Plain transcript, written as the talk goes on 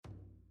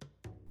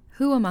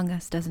Who among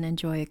us doesn't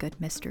enjoy a good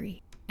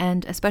mystery?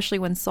 And especially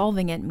when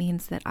solving it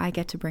means that I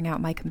get to bring out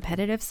my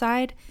competitive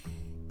side,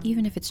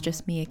 even if it's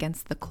just me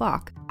against the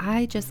clock.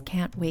 I just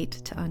can't wait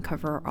to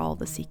uncover all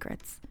the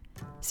secrets.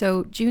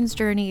 So June's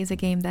Journey is a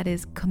game that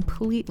is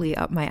completely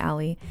up my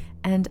alley,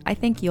 and I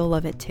think you'll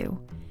love it too.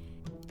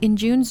 In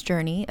June's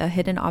Journey, a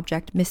hidden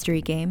object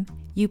mystery game,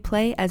 you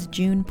play as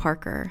June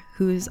Parker,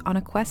 who's on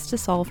a quest to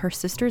solve her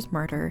sister's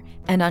murder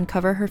and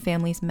uncover her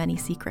family's many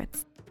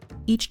secrets.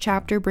 Each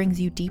chapter brings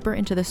you deeper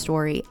into the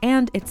story,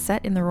 and it's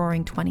set in the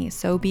Roaring '20s,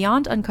 so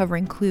beyond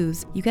uncovering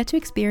clues, you get to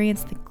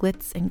experience the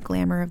glitz and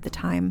glamour of the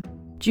time.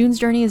 June's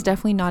Journey is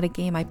definitely not a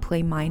game I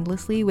play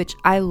mindlessly, which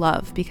I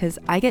love because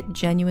I get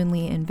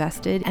genuinely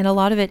invested, and a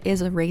lot of it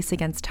is a race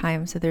against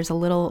time, so there's a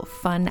little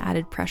fun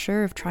added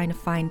pressure of trying to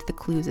find the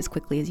clues as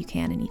quickly as you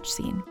can in each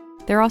scene.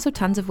 There are also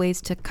tons of ways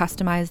to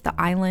customize the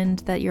island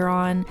that you're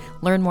on,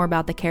 learn more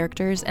about the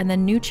characters, and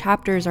then new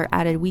chapters are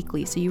added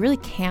weekly, so you really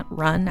can't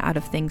run out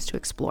of things to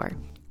explore.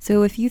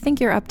 So if you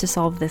think you're up to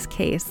solve this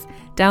case,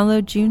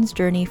 download June's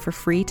Journey for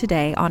free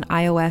today on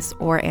iOS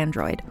or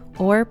Android,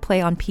 or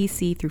play on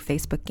PC through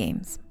Facebook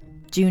Games.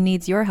 June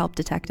needs your help,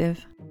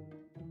 detective.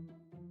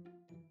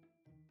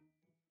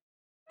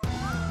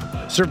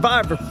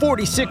 Survivor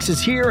 46 is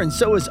here, and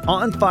so is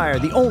On Fire,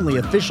 the only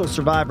official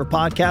Survivor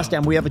podcast,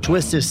 and we have a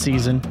twist this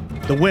season.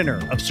 The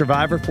winner of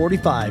Survivor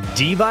 45,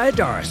 Dee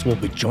Valladares, will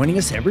be joining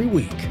us every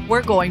week.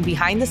 We're going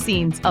behind the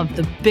scenes of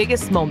the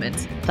biggest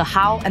moments, the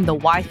how and the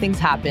why things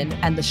happen,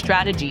 and the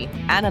strategy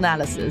and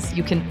analysis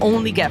you can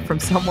only get from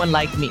someone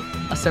like me,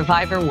 a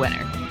Survivor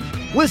winner.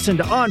 Listen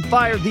to On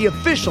Fire, the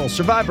official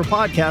Survivor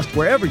podcast,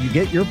 wherever you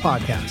get your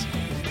podcasts.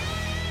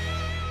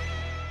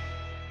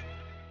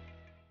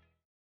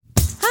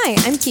 Hi,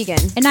 I'm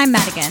Keegan. And I'm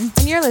Madigan.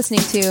 And you're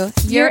listening to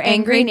Your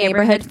Angry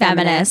Neighborhood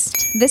Feminist.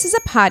 This is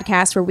a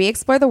podcast where we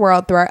explore the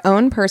world through our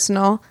own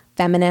personal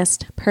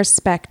feminist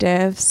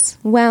perspectives.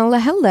 Well,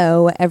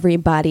 hello,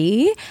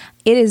 everybody.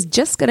 It is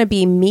just going to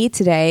be me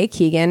today,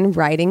 Keegan,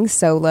 riding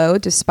solo,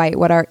 despite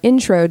what our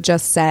intro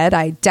just said.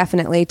 I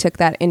definitely took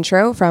that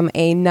intro from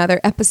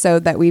another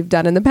episode that we've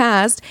done in the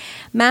past.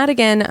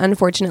 Madigan,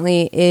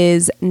 unfortunately,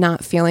 is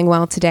not feeling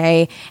well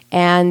today,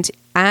 and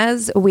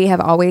as we have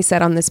always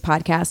said on this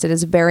podcast, it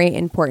is very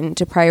important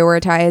to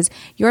prioritize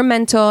your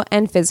mental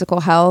and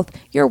physical health.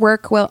 Your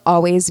work will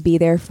always be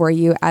there for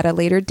you at a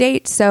later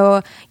date.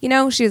 So,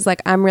 she's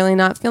like, I'm really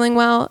not feeling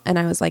well. And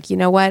I was like, you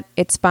know what?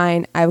 It's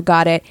fine. I've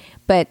got it.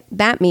 But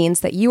that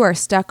means that you are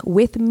stuck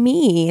with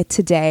me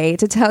today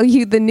to tell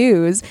you the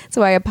news.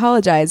 So I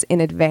apologize in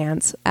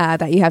advance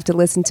that you have to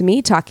listen to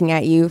me talking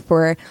at you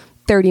for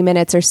 30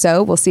 minutes or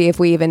so. We'll see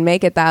if we even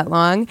make it that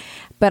long.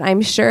 But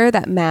I'm sure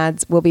that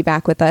Mads will be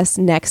back with us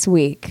next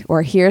week,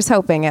 or here's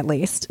hoping at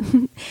least.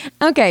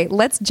 Okay,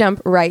 let's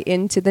jump right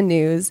into the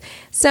news.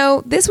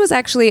 So this was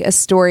actually a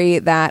story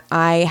that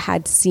I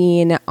had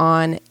seen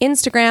on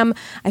Instagram.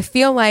 I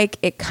feel like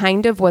it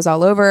kind of was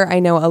all over. I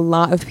know a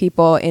lot of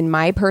people in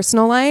my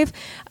personal life,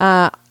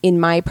 in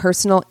my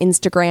personal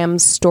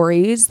Instagram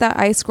stories that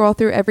I scroll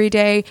through every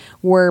day,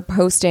 were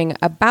posting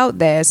about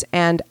this.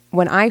 And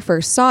when I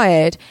first saw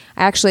it,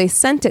 I actually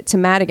sent it to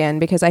Madigan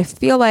because I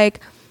feel like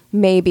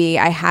maybe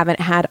I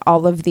haven't had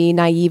all of the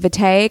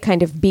naivete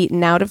kind of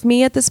beaten out of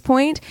me at this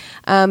point,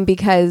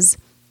 because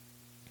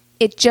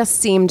it just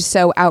seemed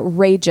so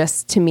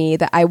outrageous to me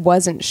that I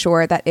wasn't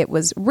sure that it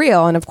was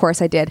real. And of course,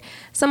 I did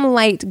some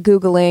light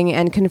Googling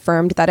and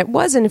confirmed that it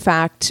was in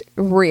fact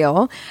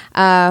real,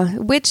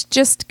 which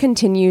just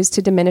continues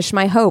to diminish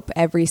my hope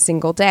every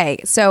single day.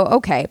 So,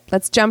 okay,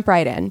 let's jump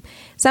right in.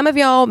 Some of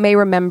y'all may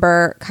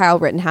remember Kyle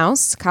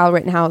Rittenhouse. Kyle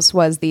Rittenhouse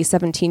was the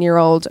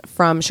 17-year-old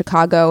from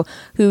Chicago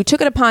who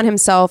took it upon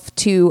himself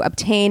to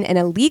obtain an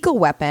illegal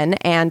weapon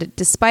and,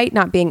 despite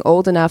not being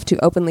old enough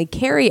to openly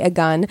carry a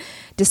gun,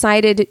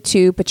 decided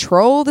to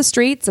patrol the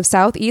streets of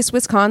southeast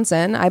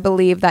Wisconsin. I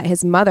believe that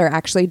his mother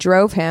actually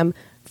drove him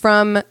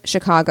from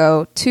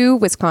Chicago to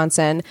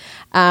Wisconsin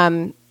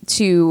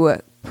to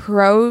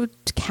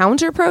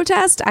counter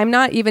protest. I'm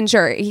not even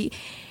sure.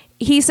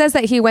 He says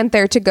that he went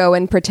there to go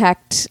and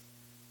protect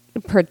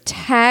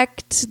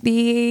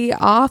the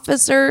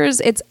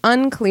officers. It's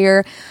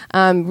unclear.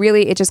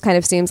 Really, it just kind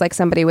of seems like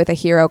somebody with a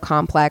hero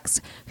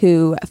complex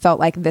who felt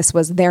like this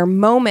was their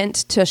moment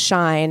to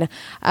shine.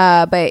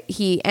 But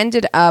he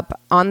ended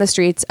up on the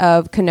streets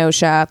of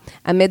Kenosha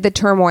amid the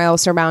turmoil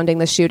surrounding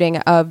the shooting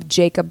of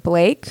Jacob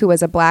Blake, who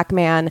was a black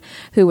man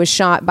who was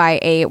shot by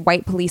a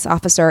white police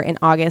officer in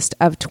August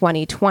of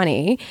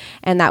 2020.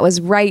 And that was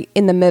right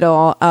in the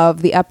middle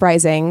of the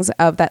uprisings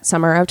of that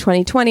summer of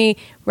 2020,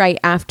 right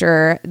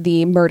after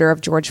the murder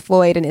of George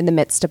Floyd and in the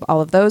midst of all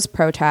of those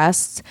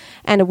protests.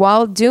 And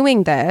while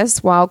doing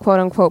this, while quote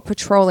unquote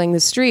patrolling the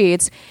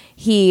streets,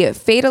 he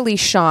fatally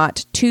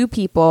shot 2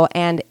 people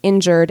and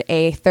injured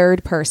a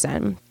 3rd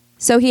person.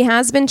 So he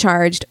has been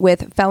charged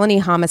with felony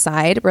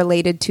homicide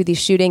related to the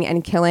shooting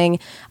and killing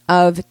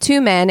of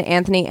 2 men,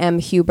 Anthony M.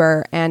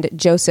 Huber and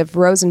Joseph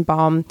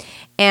Rosenbaum,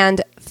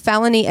 and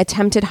felony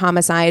attempted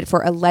homicide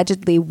for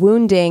allegedly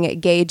wounding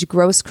Gage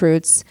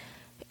Grosskreutz,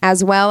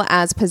 as well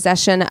as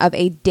possession of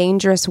a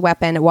dangerous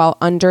weapon while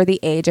under the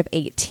age of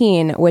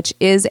 18, which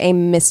is a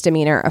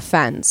misdemeanor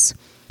offense.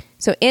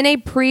 So in a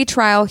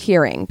pre-trial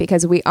hearing,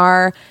 because we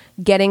are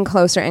getting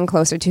closer and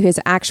closer to his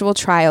actual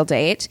trial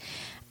date,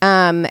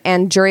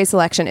 and jury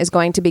selection is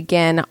going to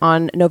begin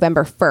on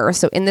November 1st.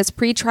 So in this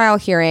pre-trial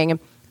hearing,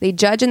 the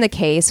judge in the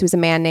case, who's a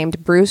man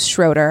named Bruce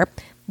Schroeder,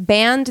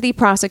 banned the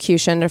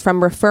prosecution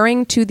from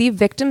referring to the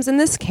victims in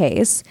this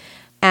case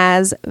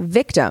as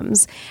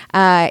victims.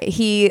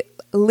 He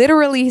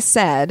literally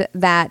said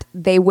that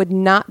they would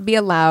not be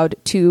allowed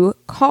to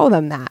call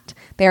them that.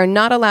 They are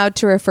not allowed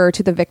to refer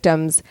to the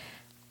victims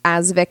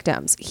as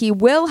victims. He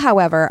will,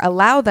 however,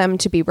 allow them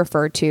to be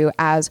referred to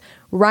as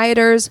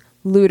rioters,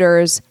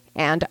 looters,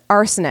 and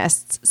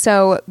arsonists.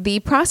 So the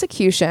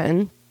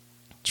prosecution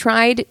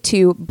tried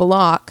to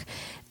block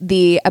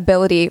the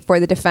ability for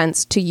the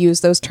defense to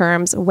use those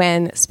terms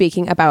when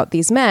speaking about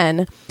these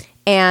men,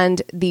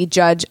 and the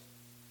judge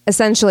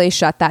essentially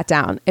shut that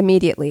down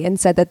immediately and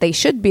said that they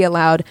should be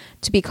allowed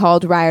to be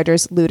called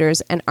rioters,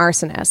 looters, and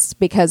arsonists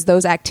because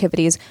those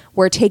activities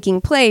were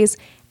taking place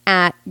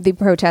at the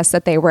protests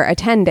that they were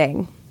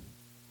attending.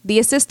 The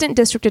assistant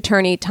district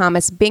attorney,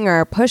 Thomas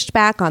Binger, pushed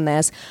back on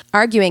this,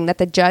 arguing that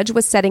the judge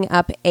was setting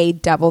up a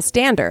double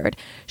standard.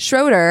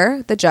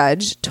 Schroeder, the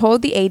judge,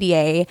 told the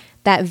ADA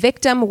that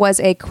victim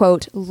was a,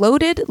 quote,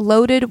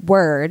 loaded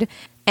word.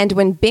 And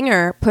when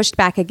Binger pushed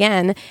back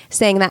again,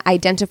 saying that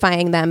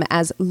identifying them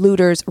as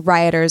looters,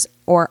 rioters,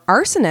 or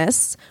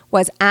arsonists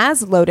was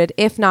as loaded,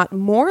 if not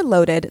more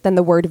loaded, than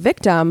the word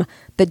victim,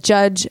 the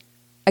judge,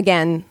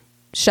 again,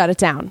 shut it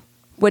down.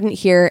 Wouldn't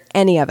hear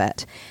any of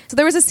it. So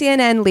there was a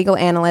CNN legal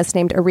analyst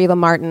named Areva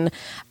Martin.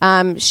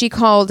 She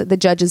called the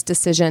judge's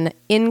decision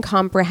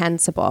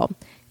incomprehensible.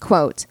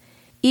 Quote,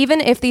 even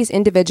if these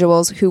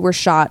individuals who were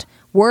shot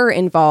were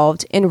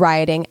involved in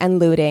rioting and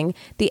looting,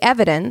 the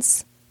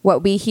evidence,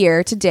 what we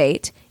hear to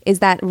date, is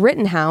that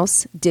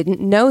Rittenhouse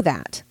didn't know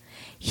that.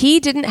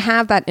 He didn't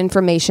have that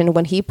information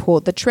when he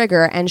pulled the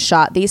trigger and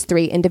shot these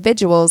 3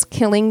 individuals,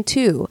 killing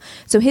 2.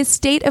 So his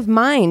state of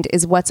mind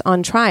is what's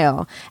on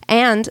trial.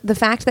 And the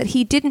fact that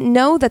he didn't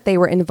know that they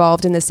were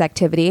involved in this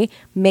activity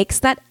makes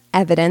that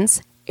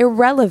evidence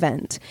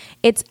irrelevant.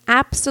 It's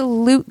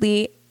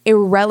absolutely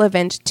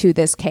irrelevant to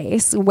this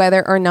case,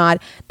 whether or not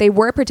they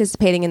were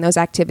participating in those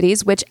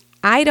activities, which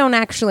I don't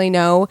actually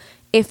know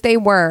if they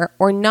were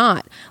or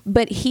not,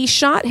 but he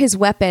shot his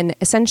weapon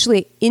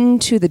essentially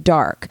into the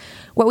dark.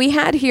 What we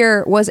had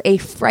here was a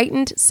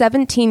frightened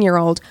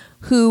 17-year-old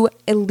who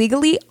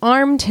illegally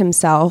armed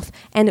himself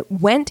and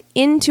went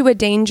into a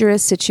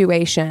dangerous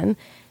situation,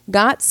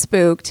 got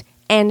spooked,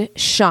 and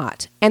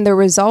shot. And the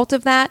result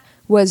of that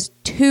was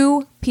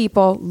 2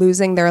 people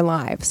losing their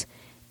lives.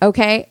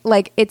 Okay?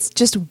 Like, it's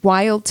just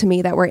wild to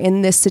me that we're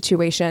in this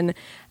situation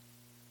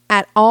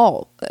at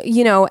all,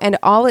 and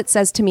all it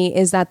says to me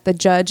is that the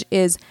judge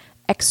is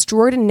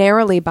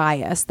extraordinarily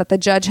biased, that the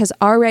judge has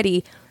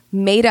already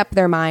made up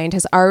their mind,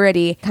 has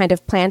already kind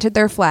of planted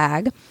their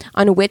flag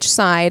on which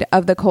side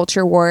of the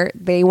culture war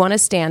they want to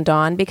stand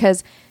on,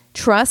 because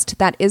trust,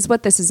 that is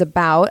what this is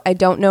about. I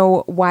don't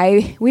know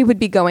why we would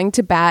be going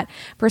to bat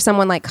for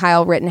someone like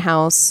Kyle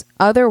Rittenhouse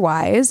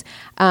otherwise,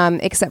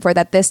 except for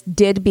that this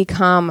did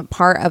become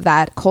part of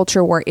that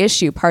culture war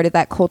issue, part of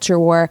that culture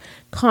war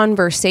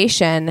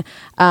conversation.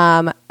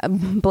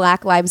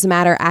 Black Lives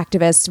Matter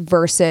activists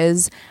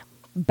versus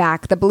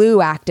Back the Blue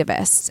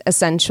activists,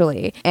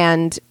 essentially.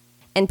 And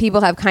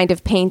people have kind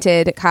of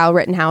painted Kyle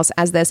Rittenhouse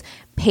as this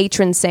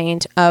patron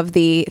saint of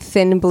the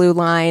thin blue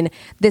line.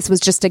 This was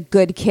just a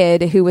good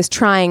kid who was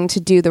trying to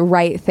do the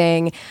right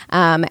thing,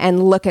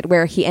 and look at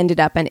where he ended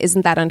up. And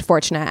isn't that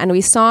unfortunate? And we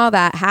saw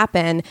that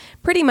happen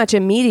pretty much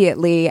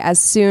immediately as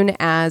soon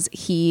as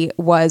he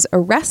was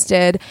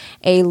arrested.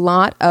 A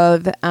lot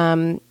of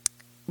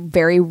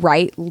very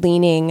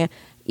right-leaning,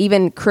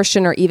 even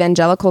Christian or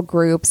evangelical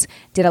groups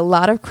did a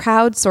lot of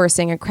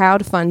crowdsourcing and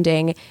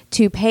crowdfunding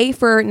to pay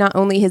for not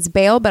only his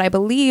bail, but I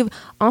believe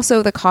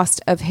also the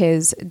cost of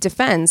his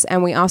defense.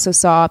 And we also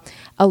saw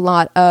a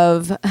lot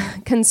of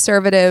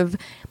conservative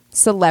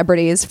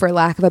celebrities, for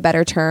lack of a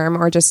better term,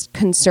 or just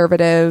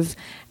conservative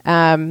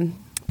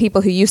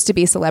people who used to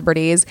be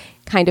celebrities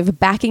kind of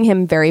backing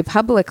him very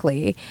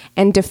publicly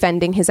and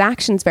defending his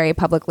actions very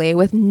publicly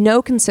with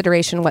no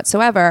consideration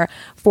whatsoever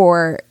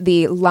for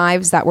the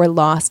lives that were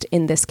lost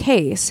in this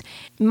case.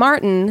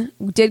 Martin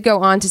did go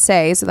on to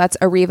say, so that's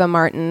Areva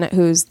Martin,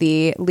 who's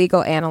the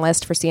legal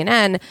analyst for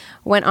CNN,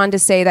 went on to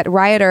say that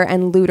rioter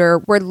and looter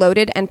were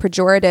loaded and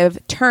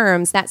pejorative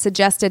terms that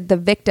suggested the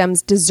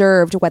victims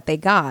deserved what they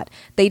got.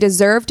 They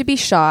deserved to be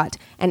shot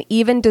and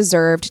even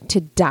deserved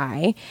to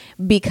die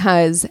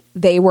because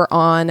they were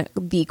on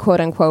the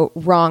quote-unquote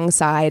wrong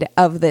side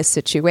of this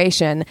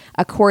situation,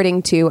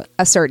 according to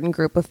a certain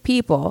group of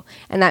people.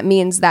 And that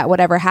means that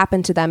whatever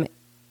happened to them,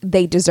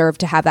 they deserve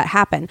to have that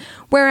happen.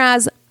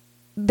 Whereas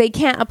they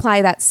can't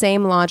apply that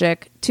same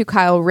logic to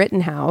Kyle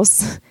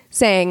Rittenhouse,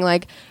 saying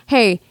like,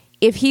 hey,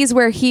 if he's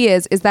where he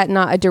is that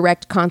not a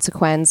direct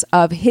consequence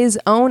of his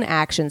own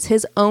actions,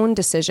 his own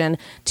decision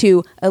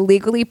to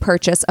illegally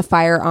purchase a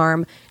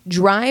firearm,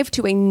 drive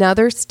to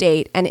another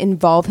state and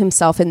involve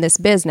himself in this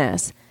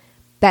business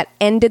that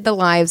ended the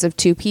lives of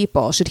 2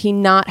 people? Should he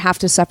not have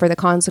to suffer the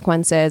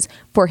consequences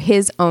for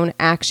his own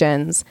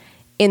actions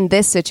in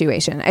this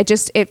situation?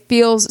 It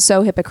feels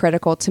so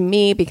hypocritical to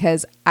me,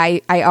 because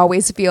I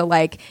always feel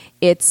like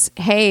it's,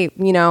 hey,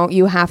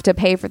 you have to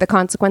pay for the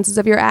consequences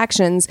of your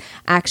actions.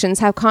 Actions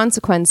have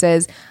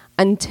consequences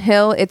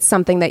until it's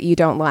something that you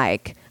don't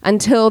like,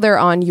 until they're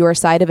on your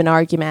side of an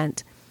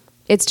argument.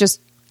 It's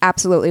just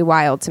absolutely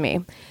wild to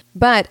me.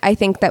 But I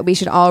think that we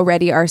should all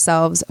ready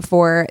ourselves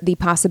for the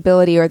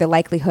possibility or the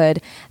likelihood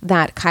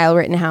that Kyle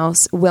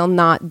Rittenhouse will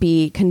not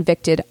be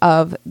convicted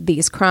of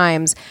these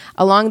crimes.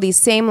 Along these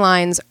same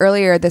lines,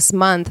 earlier this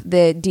month,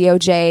 the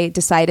DOJ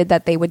decided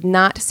that they would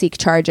not seek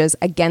charges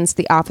against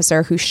the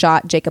officer who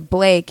shot Jacob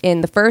Blake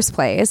in the first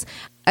place.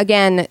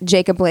 Again,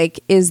 Jacob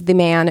Blake is the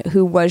man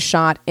who was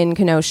shot in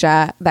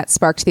Kenosha that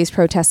sparked these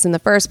protests in the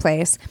first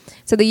place.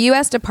 So the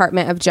U.S.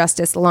 Department of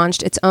Justice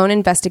launched its own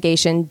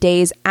investigation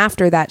days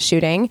after that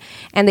shooting,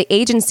 and the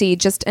agency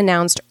just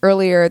announced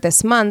earlier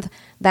this month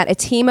that a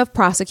team of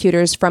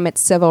prosecutors from its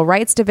Civil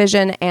Rights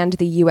Division and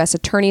the U.S.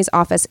 Attorney's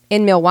Office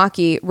in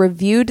Milwaukee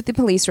reviewed the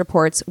police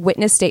reports,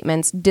 witness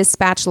statements,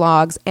 dispatch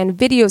logs, and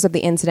videos of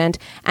the incident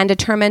and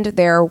determined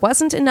there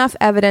wasn't enough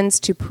evidence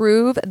to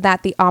prove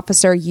that the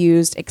officer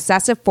used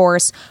excessive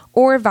force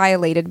or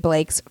violated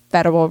Blake's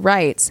federal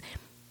rights,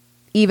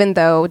 even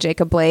though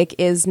Jacob Blake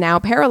is now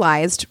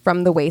paralyzed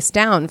from the waist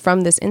down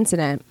from this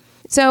incident.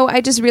 So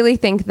I just really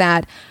think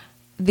that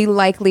the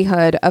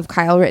likelihood of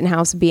Kyle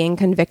Rittenhouse being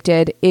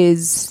convicted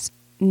is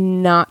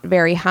not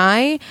very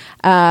high.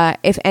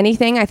 If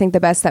anything, I think the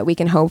best that we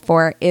can hope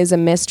for is a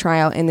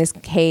mistrial in this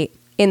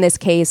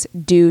case,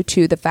 due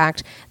to the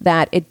fact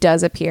that it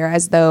does appear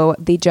as though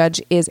the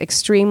judge is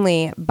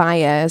extremely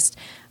biased.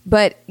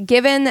 But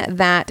given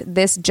that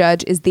this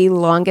judge is the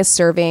longest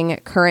serving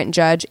current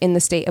judge in the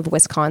state of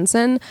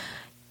Wisconsin,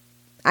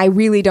 I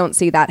really don't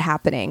see that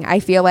happening. I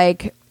feel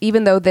like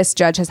even though this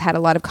judge has had a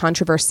lot of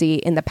controversy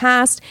in the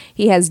past,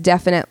 he has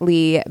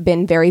definitely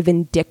been very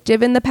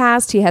vindictive in the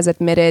past. He has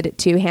admitted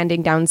to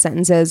handing down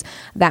sentences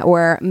that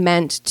were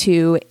meant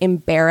to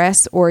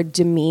embarrass or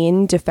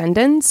demean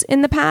defendants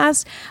in the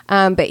past,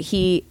 but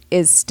he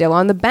is still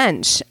on the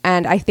bench.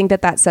 And I think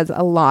that says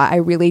a lot. I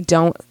really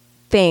don't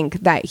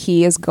think that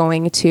he is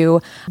going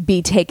to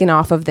be taken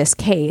off of this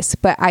case,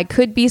 but I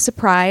could be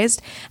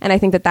surprised, and I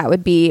think that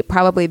would be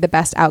probably the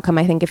best outcome.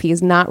 I think if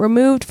he's not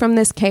removed from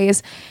this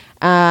case,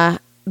 the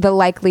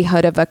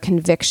likelihood of a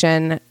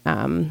conviction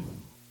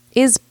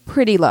is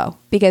pretty low,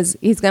 because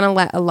he's going to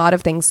let a lot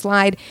of things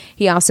slide.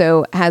 He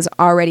also has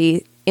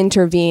already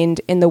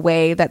intervened in the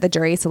way that the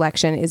jury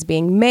selection is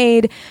being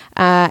made,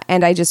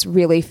 and I just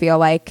really feel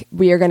like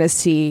we are going to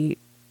see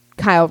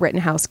Kyle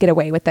Rittenhouse get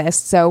away with this.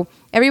 So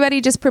everybody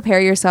just prepare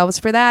yourselves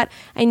for that.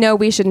 I know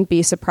we shouldn't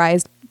be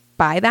surprised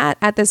by that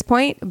at this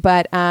point,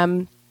 but,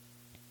 I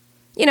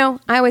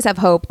always have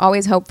hope,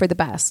 always hope for the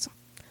best.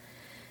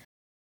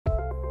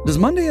 Does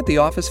Monday at the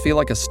office feel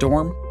like a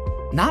storm?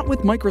 Not with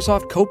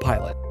Microsoft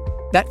Copilot.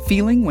 That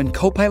feeling when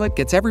Copilot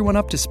gets everyone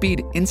up to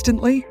speed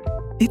instantly?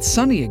 It's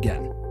sunny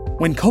again.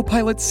 When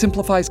Copilot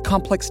simplifies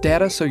complex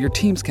data so your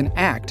teams can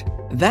act,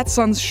 that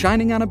sun's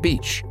shining on a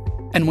beach.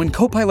 And when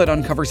Copilot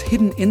uncovers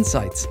hidden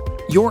insights,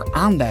 you're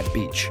on that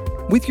beach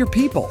with your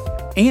people,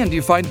 and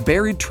you find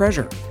buried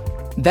treasure.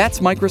 That's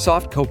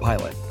Microsoft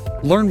Copilot.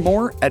 Learn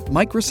more at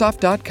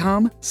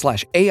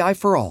Microsoft.com/AI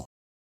for all.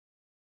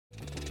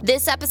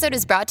 This episode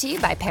is brought to you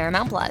by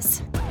Paramount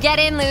Plus. Get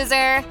in,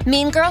 loser!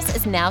 Mean Girls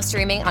is now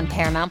streaming on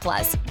Paramount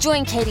Plus.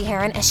 Join Katie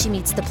Heron as she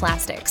meets the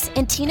plastics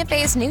in Tina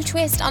Fey's new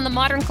twist on the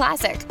modern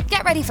classic.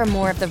 Get ready for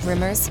more of the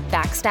rumors,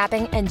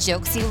 backstabbing, and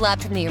jokes you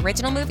loved from the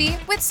original movie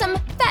with some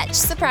fetch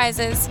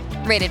surprises.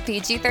 Rated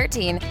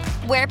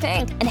PG-13. Wear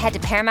pink and head to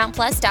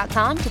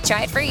ParamountPlus.com to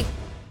try it free.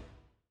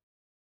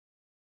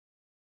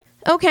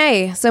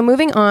 Okay, so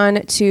moving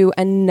on to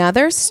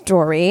another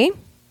story.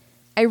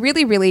 I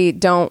really, really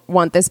don't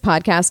want this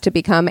podcast to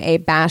become a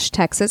Bash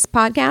Texas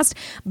podcast,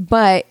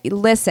 but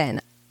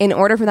listen, in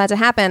order for that to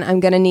happen, I'm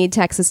going to need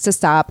Texas to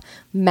stop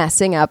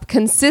messing up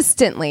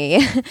consistently.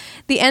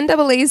 The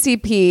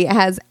NAACP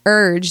has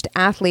urged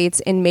athletes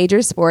in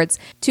major sports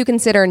to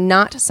consider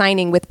not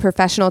signing with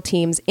professional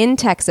teams in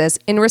Texas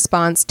in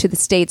response to the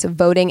state's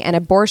voting and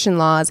abortion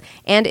laws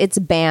and its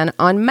ban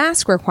on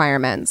mask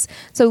requirements.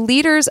 So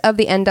leaders of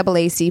the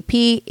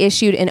NAACP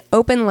issued an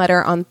open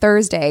letter on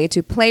Thursday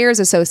to players'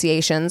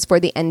 associations for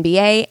the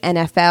NBA,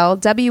 NFL,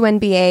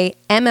 WNBA,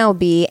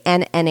 MLB,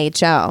 and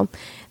NHL.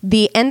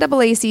 The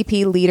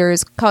NAACP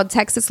leaders called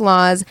Texas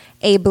laws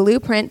a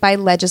blueprint by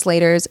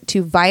legislators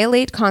to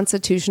violate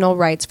constitutional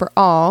rights for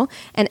all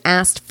and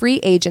asked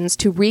free agents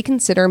to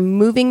reconsider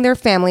moving their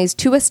families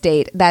to a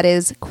state that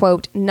is,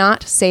 quote,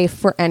 not safe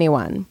for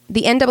anyone.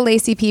 The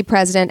NAACP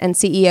president and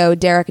CEO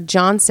Derek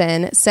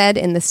Johnson said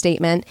in the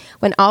statement,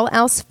 "When all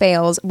else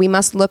fails, we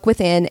must look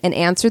within and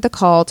answer the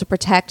call to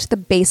protect the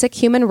basic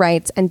human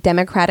rights and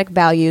democratic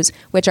values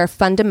which are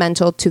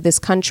fundamental to this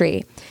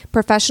country.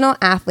 Professional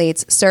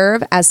athletes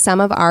serve as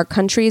some of our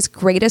country's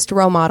greatest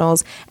role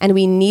models, and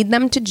we need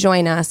them to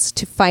join us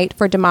to fight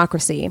for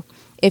democracy.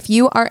 If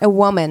you are a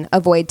woman,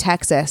 avoid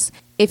Texas.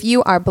 If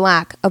you are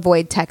Black,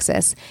 avoid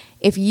Texas.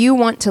 If you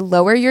want to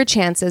lower your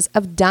chances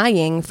of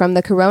dying from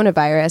the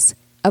coronavirus,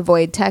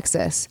 avoid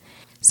Texas."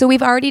 So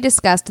we've already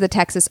discussed the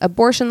Texas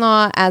abortion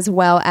law as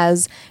well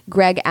as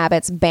Greg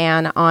Abbott's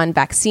ban on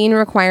vaccine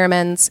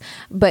requirements.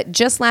 But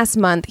just last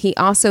month, he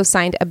also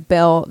signed a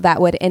bill that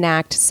would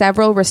enact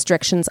several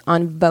restrictions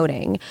on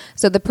voting.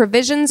 So the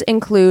provisions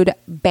include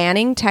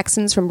banning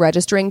Texans from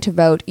registering to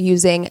vote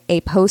using a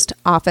post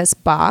office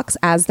box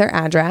as their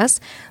address,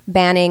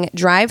 banning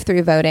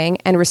drive-through voting,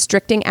 and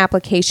restricting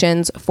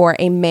applications for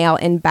a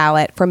mail-in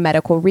ballot for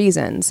medical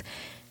reasons.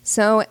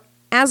 So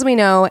as we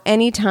know,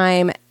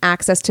 anytime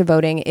access to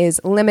voting is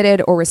limited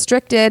or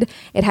restricted,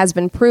 it has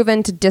been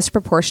proven to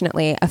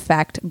disproportionately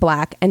affect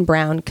Black and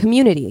brown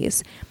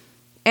communities.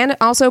 And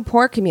also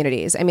poor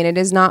communities. I mean, it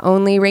is not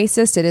only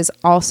racist, it is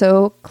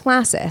also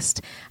classist.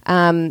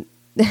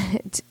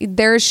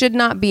 There should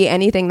not be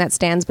anything that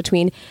stands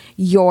between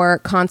your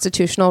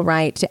constitutional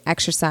right to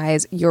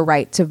exercise your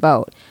right to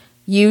vote.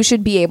 You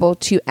should be able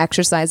to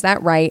exercise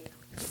that right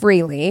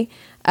freely,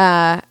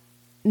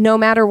 no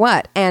matter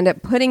what.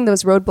 And putting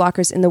those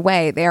roadblockers in the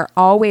way, they are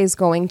always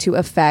going to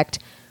affect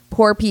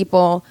poor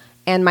people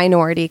and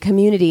minority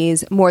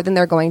communities more than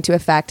they're going to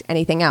affect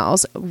anything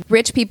else.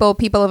 Rich people,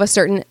 people of a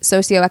certain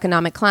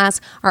socioeconomic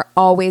class, are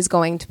always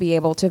going to be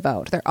able to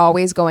vote. They're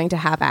always going to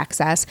have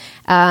access.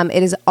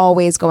 It is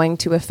always going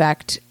to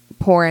affect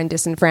poor and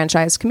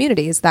disenfranchised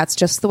communities. That's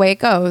just the way it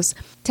goes.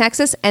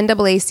 Texas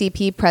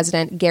NAACP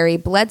President Gary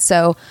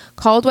Bledsoe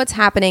called what's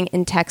happening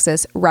in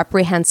Texas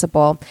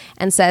reprehensible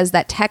and says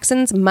that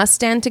Texans must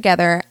stand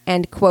together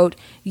and, quote,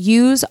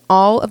 use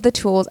all of the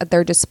tools at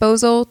their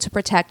disposal to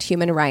protect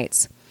human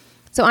rights.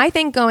 So I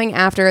think going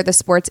after the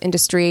sports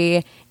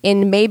industry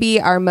in maybe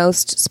our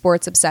most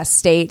sports-obsessed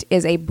state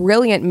is a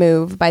brilliant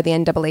move by the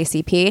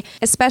NAACP,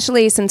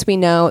 especially since we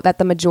know that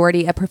the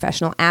majority of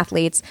professional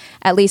athletes,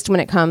 at least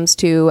when it comes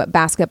to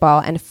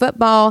basketball and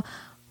football,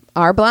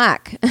 are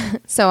Black.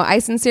 So I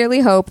sincerely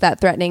hope that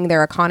threatening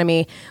their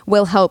economy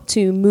will help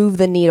to move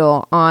the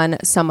needle on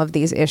some of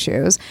these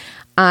issues.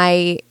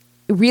 I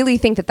really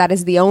think that that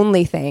is the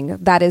only thing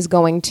that is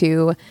going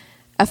to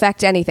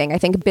affect anything. I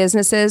think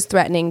businesses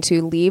threatening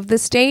to leave the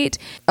state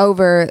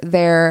over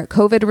their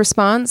COVID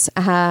response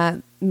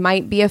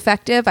might be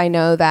effective. I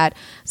know that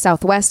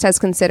Southwest has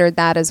considered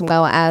that, as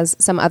well as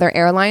some other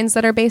airlines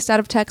that are based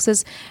out of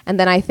Texas. And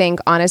then I think,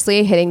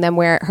 honestly, hitting them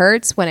where it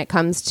hurts when it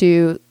comes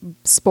to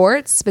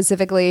sports,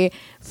 specifically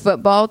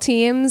football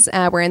teams,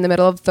 we're in the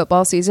middle of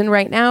football season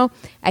right now,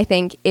 I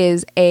think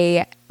is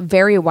a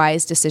very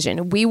wise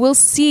decision. We will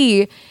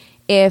see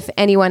if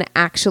anyone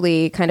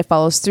actually kind of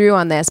follows through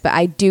on this, but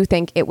I do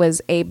think it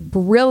was a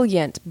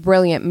brilliant,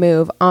 brilliant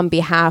move on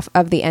behalf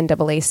of the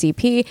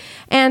NAACP.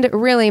 And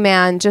really,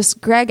 man,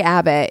 just Greg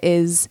Abbott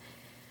is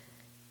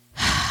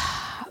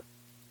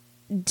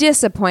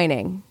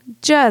disappointing,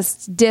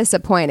 just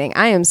disappointing.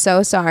 I am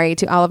so sorry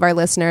to all of our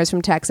listeners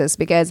from Texas,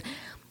 because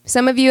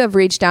some of you have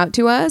reached out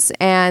to us,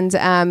 and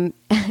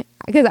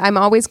because I'm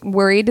always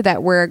worried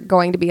that we're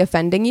going to be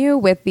offending you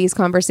with these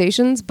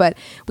conversations, but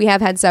we have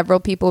had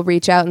several people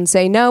reach out and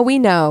say, no, we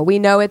know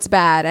it's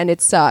bad and it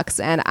sucks.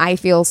 And I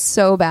feel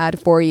so bad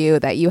for you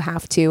that you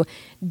have to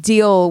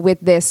deal with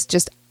this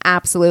just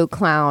absolute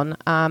clown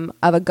of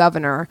a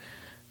governor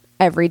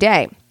every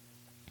day.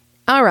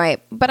 All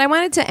right, but I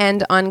wanted to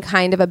end on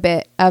kind of a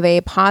bit of a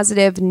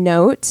positive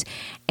note.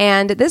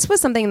 And this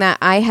was something that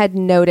I had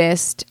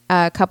noticed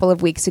a couple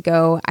of weeks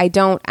ago. I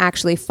don't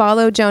actually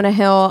follow Jonah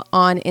Hill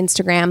on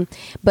Instagram,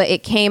 but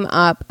it came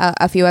up.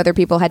 A few other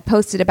people had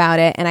posted about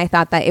it, and I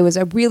thought that it was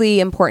a really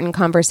important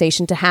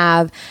conversation to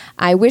have.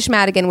 I wish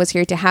Madigan was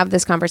here to have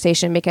this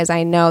conversation, because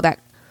I know that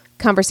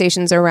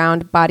conversations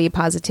around body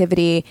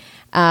positivity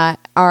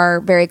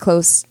are very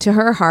close to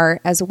her heart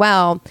as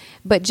well.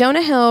 But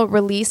Jonah Hill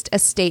released a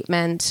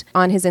statement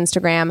on his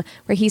Instagram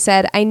where he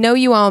said, "I know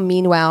you all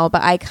mean well,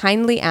 but I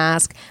kindly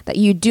ask that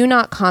you do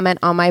not comment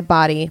on my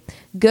body.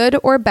 Good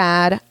or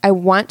bad, I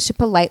want to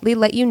politely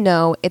let you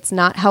know it's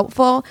not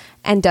helpful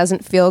and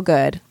doesn't feel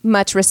good.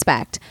 Much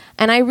respect."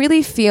 And I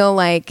really feel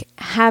like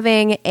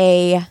having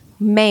a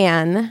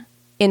man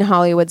in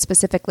Hollywood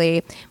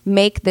specifically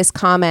make this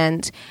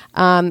comment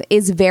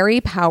is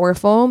very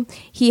powerful.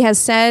 He has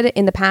said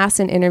in the past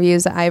in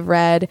interviews that I've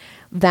read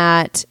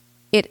that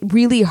it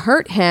really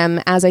hurt him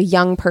as a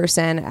young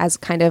person, as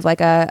kind of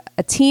like a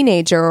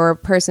teenager or a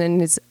person in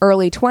his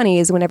early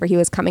 20s, whenever he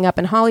was coming up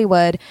in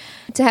Hollywood,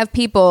 to have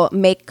people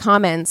make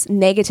comments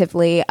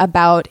negatively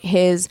about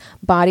his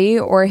body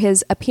or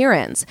his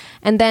appearance.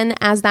 And then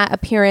as that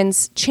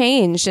appearance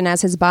changed and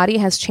as his body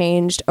has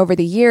changed over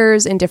the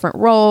years in different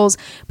roles,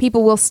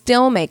 people will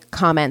still make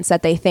comments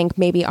that they think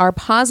maybe are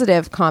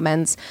positive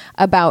comments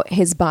about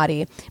his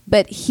body.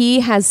 But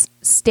he has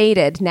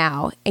stated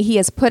now, he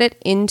has put it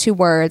into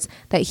words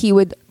that he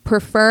would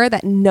prefer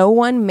that no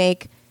one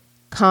make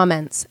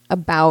comments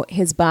about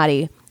his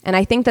body. And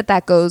I think that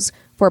that goes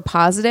for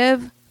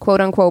positive,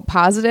 quote unquote,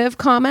 positive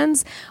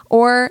comments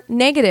or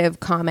negative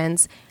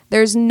comments.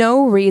 There's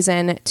no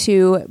reason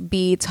to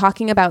be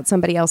talking about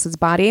somebody else's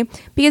body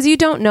because you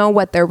don't know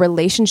what their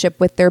relationship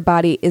with their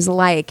body is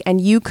like.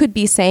 And you could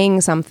be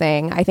saying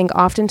something. I think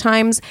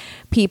oftentimes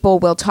people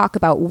will talk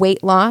about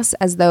weight loss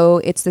as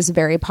though it's this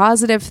very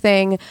positive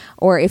thing,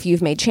 or if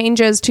you've made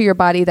changes to your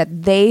body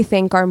that they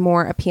think are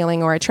more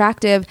appealing or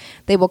attractive,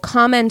 they will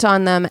comment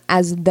on them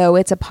as though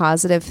it's a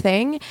positive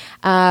thing.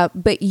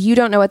 But you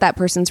don't know what that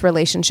person's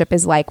relationship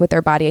is like with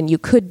their body, and you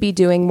could be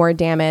doing more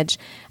damage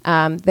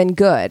than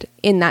good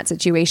in that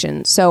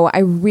situation. So I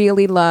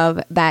really love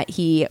that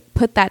he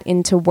put that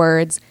into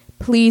words.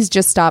 Please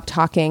just stop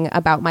talking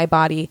about my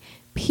body,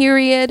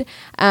 period.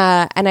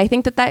 And I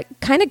think that that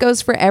kind of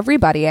goes for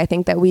everybody. I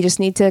think that we just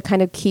need to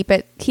kind of keep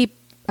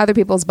other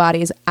people's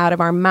bodies out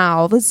of our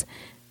mouths,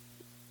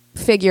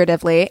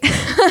 figuratively.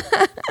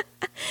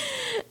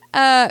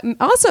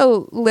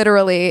 Also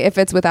literally if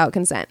it's without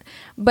consent.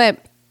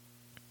 But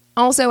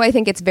also, I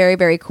think it's very,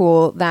 very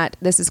cool that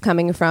this is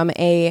coming from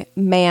a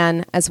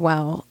man as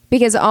well.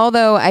 Because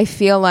although I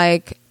feel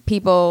like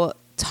people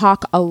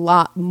talk a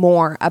lot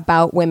more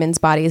about women's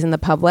bodies in the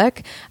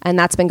public, and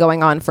that's been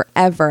going on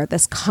forever,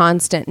 this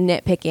constant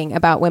nitpicking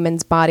about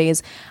women's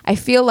bodies, I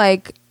feel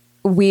like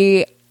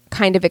we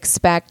kind of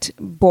expect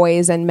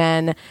boys and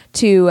men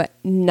to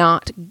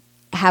not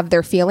have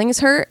their feelings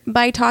hurt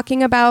by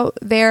talking about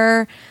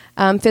their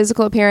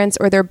physical appearance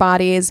or their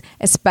bodies,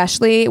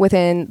 especially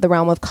within the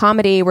realm of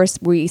comedy, where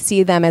we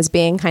see them as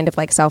being kind of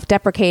like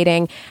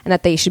self-deprecating and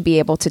that they should be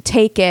able to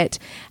take it.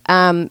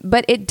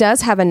 But it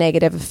does have a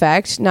negative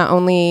effect, not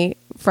only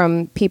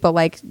from people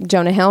like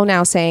Jonah Hill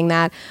now saying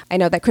that. I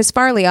know that Chris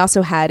Farley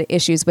also had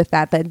issues with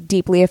that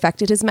deeply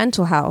affected his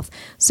mental health.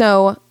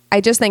 So I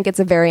just think it's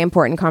a very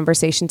important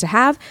conversation to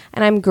have.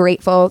 And I'm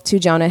grateful to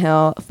Jonah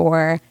Hill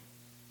for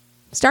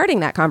starting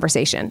that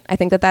conversation. I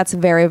think that that's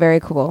very, very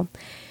cool.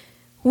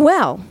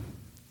 Well,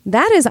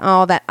 that is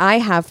all that I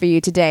have for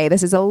you today.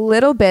 This is a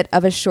little bit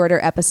of a shorter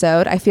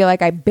episode. I feel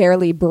like I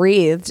barely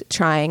breathed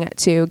trying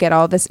to get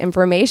all this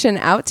information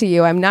out to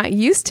you. I'm not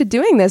used to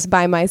doing this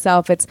by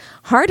myself. It's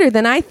harder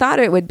than I thought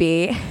it would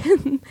be.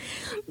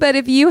 But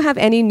if you have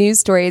any news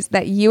stories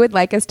that you would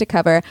like us to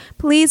cover,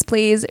 please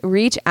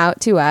reach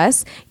out to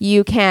us.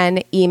 You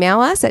can email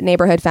us at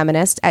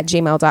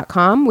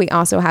neighborhoodfeminist@gmail.com. We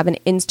also have an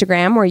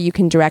Instagram where you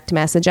can direct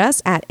message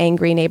us at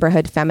Angry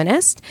Neighborhood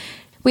Feminist.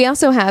 We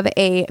also have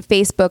a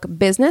Facebook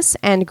business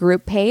and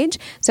group page,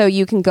 so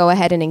you can go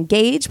ahead and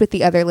engage with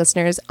the other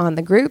listeners on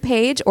the group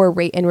page or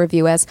rate and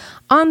review us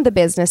on the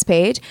business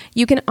page.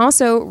 You can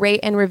also rate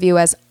and review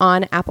us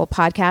on Apple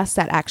Podcasts.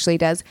 That actually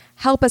does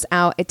help us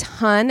out a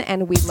ton,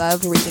 and we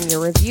love reading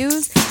your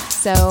reviews.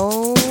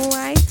 So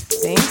I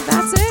think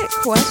that's it, ?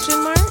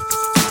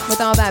 With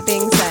all that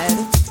being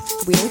said,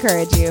 we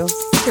encourage you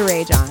to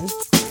rage on.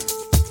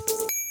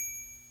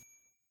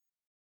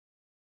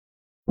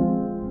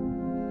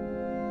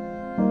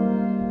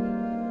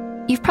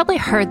 You've probably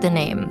heard the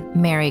name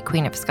Mary,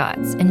 Queen of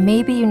Scots, and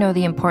maybe you know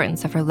the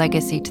importance of her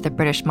legacy to the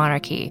British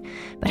monarchy.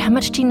 But how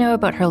much do you know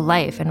about her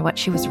life and what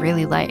she was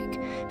really like?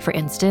 For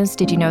instance,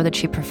 did you know that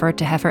she preferred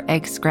to have her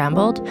eggs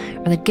scrambled,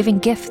 or that giving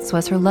gifts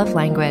was her love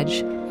language?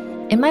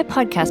 In my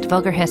podcast,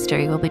 Vulgar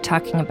History, we'll be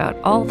talking about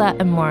all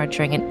that and more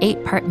during an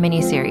 8-part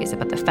mini-series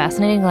about the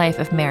fascinating life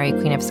of Mary,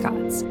 Queen of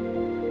Scots.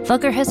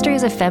 Vulgar History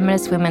is a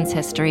feminist women's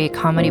history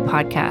comedy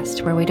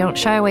podcast where we don't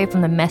shy away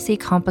from the messy,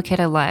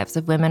 complicated lives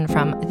of women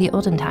from the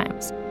olden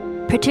times.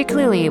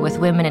 Particularly with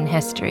women in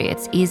history,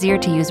 it's easier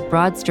to use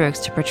broad strokes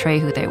to portray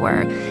who they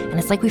were, and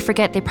it's like we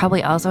forget they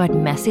probably also had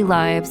messy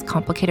lives,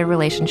 complicated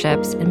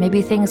relationships, and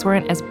maybe things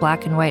weren't as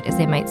black and white as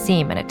they might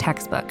seem in a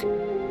textbook.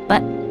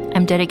 But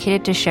I'm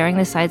dedicated to sharing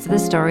the sides of the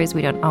stories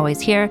we don't always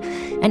hear,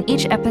 and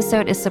each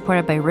episode is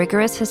supported by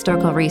rigorous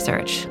historical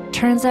research.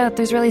 Turns out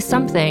there's really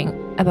something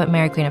about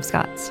Mary, Queen of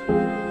Scots.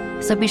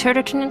 So be sure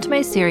to tune into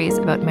my series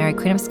about Mary,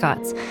 Queen of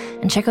Scots,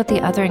 and check out the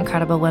other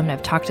incredible women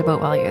I've talked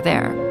about while you're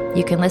there.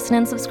 You can listen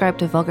and subscribe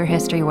to Vulgar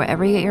History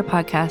wherever you get your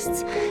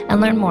podcasts, and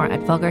learn more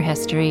at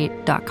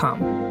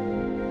vulgarhistory.com.